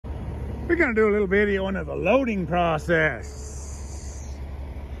We're gonna do a little video on the loading process.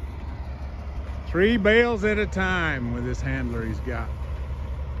 3 bales at a time with this handler he's got.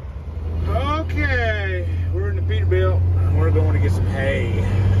 Okay, we're in the Peterbilt. We're going to get some hay.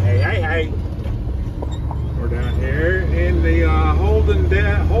 Hey. We're down here in the Haulin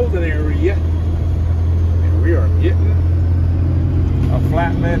area, and we are getting a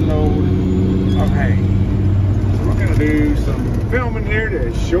flatbed load of hay. So we're gonna do some filming here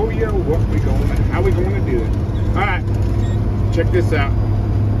to show you how we're going to do it. All right, check this out.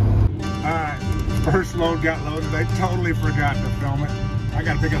 All right, first load got loaded. I totally forgot to film it. I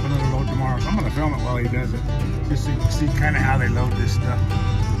got to pick up another load tomorrow, so I'm going to film it while he does it, just so you can see kind of how they load this stuff.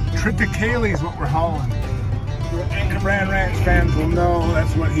 Triticale is what we're hauling. The Anchor Brand Ranch fans will know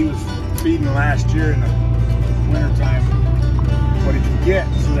that's what he was feeding last year in the wintertime. What he can get.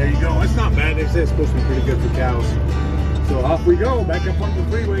 So there you go. It's not bad. They say it's supposed to be pretty good for cows. So off we go, back up onto the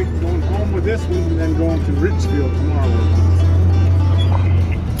freeway, going home with this one, and then going to Richfield tomorrow.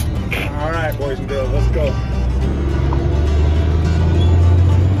 All right, boys and girls, let's go.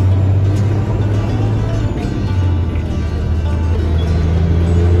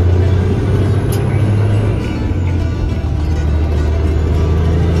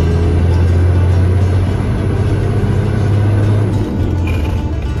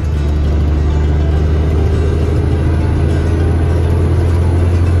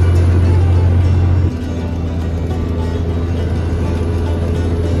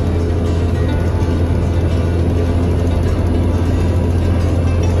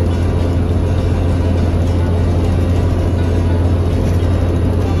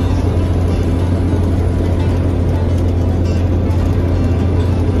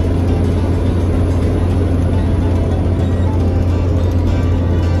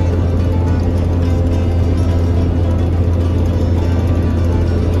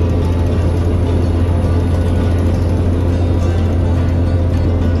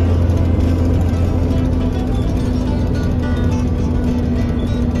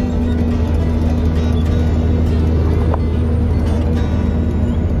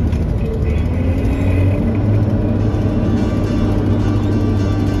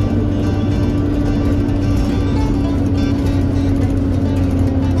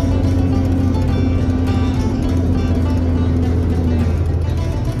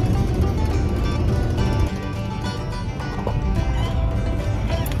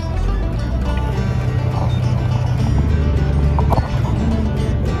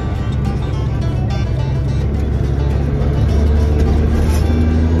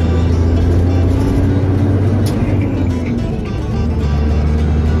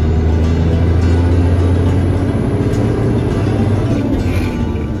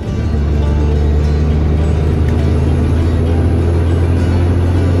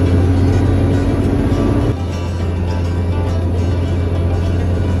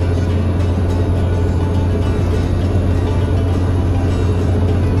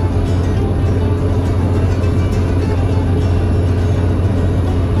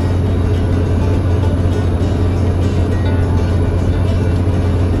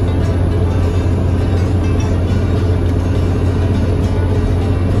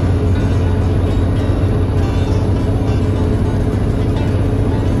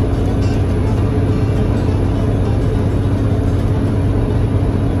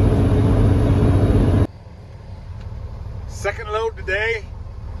 Second load today.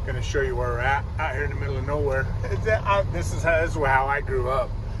 Gonna show you where we're at, out here in the middle of nowhere. This is how I grew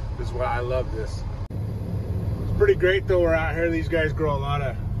up. This is why I love this. It's pretty great though. We're out here. These guys grow a lot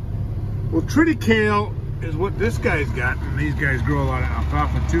of, well, triticale is what this guy's got, and these guys grow a lot of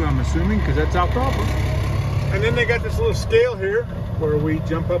alfalfa too, I'm assuming, because that's alfalfa. And then they got this little scale here where we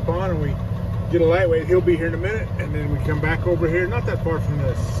jump up on and we get a lightweight. He'll be here in a minute, and then we come back over here, not that far from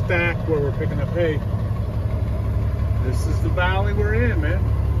the stack where we're picking up hay. This is the valley we're in, man.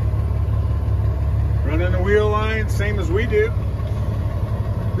 Running the wheel line, same as we do.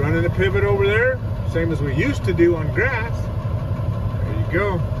 Running the pivot over there, same as we used to do on grass. There you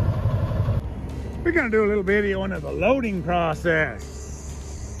go. We're gonna do a little video on the loading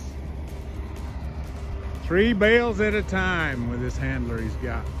process. 3 bales at a time with this handler he's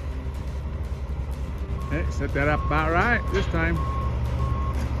got. Hey, set that up about right this time.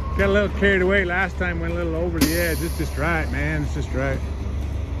 Got a little carried away last time, went a little over the edge. It's just right, man, it's just right.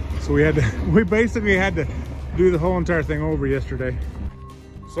 So we basically had to do the whole entire thing over yesterday.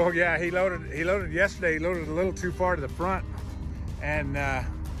 So yeah, he loaded yesterday. He loaded a little too far to the front, and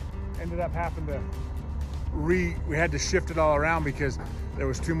ended up having to we had to shift it all around because there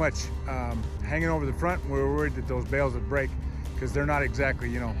was too much hanging over the front. We were worried that those bales would break because they're not exactly,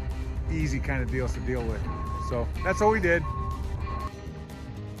 you know, easy kind of deals to deal with. So that's what we did.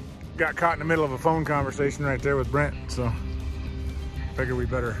 Got caught in the middle of a phone conversation right there with Brent, so figured we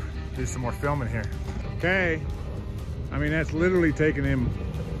better do some more filming here. Okay, I mean, that's literally taken him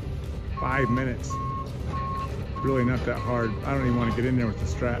 5 minutes. Really not that hard. I don't even want to get in there with the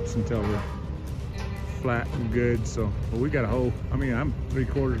straps until we're flat and good. So, but we got a whole, I mean, I'm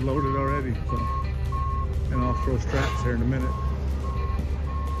 3/4 loaded already, so, and I'll throw straps here in a minute.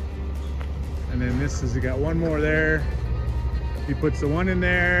 And then this is, he got one more there. He puts the one in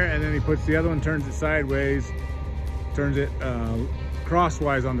there, and then he puts the other one, turns it sideways, turns it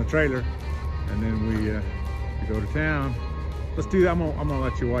crosswise on the trailer, and then we go to town. Let's do that. I'm gonna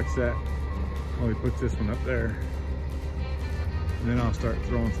let you watch that while he puts this one up there, and then I'll start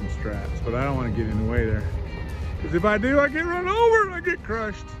throwing some straps. But I don't want to get in the way there, because if I do, I get run over and I get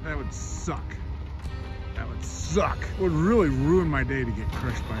crushed. That would suck. That would suck. It would really ruin my day to get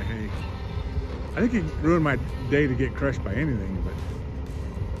crushed by hay. I think it would ruin my day to get crushed by anything, but.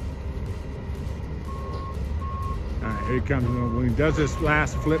 All right, here he comes. When he does this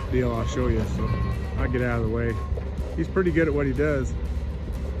last flip deal, I'll show you, so I'll get out of the way. He's pretty good at what he does.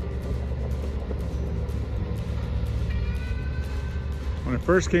 When I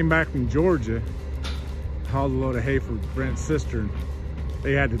first came back from Georgia, hauled a load of hay for Brent's sister,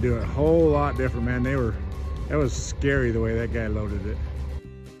 they had to do it a whole lot different, man. That was scary the way that guy loaded it.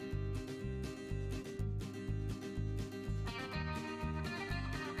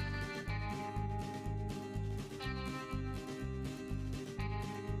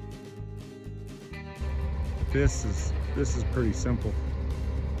 This is pretty simple.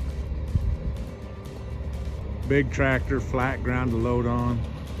 Big tractor, flat ground to load on.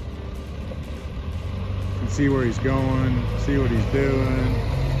 You can see where he's going, see what he's doing.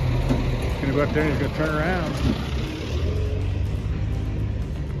 He's gonna go up there and he's gonna turn around.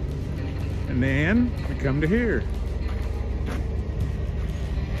 And then we come to here.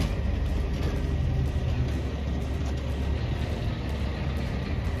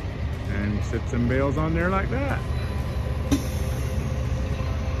 And he sets some bales on there like that.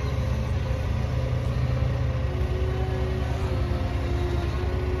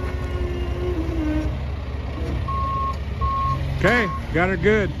 Okay, got her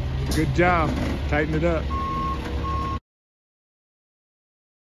good. Good job. Tighten it up.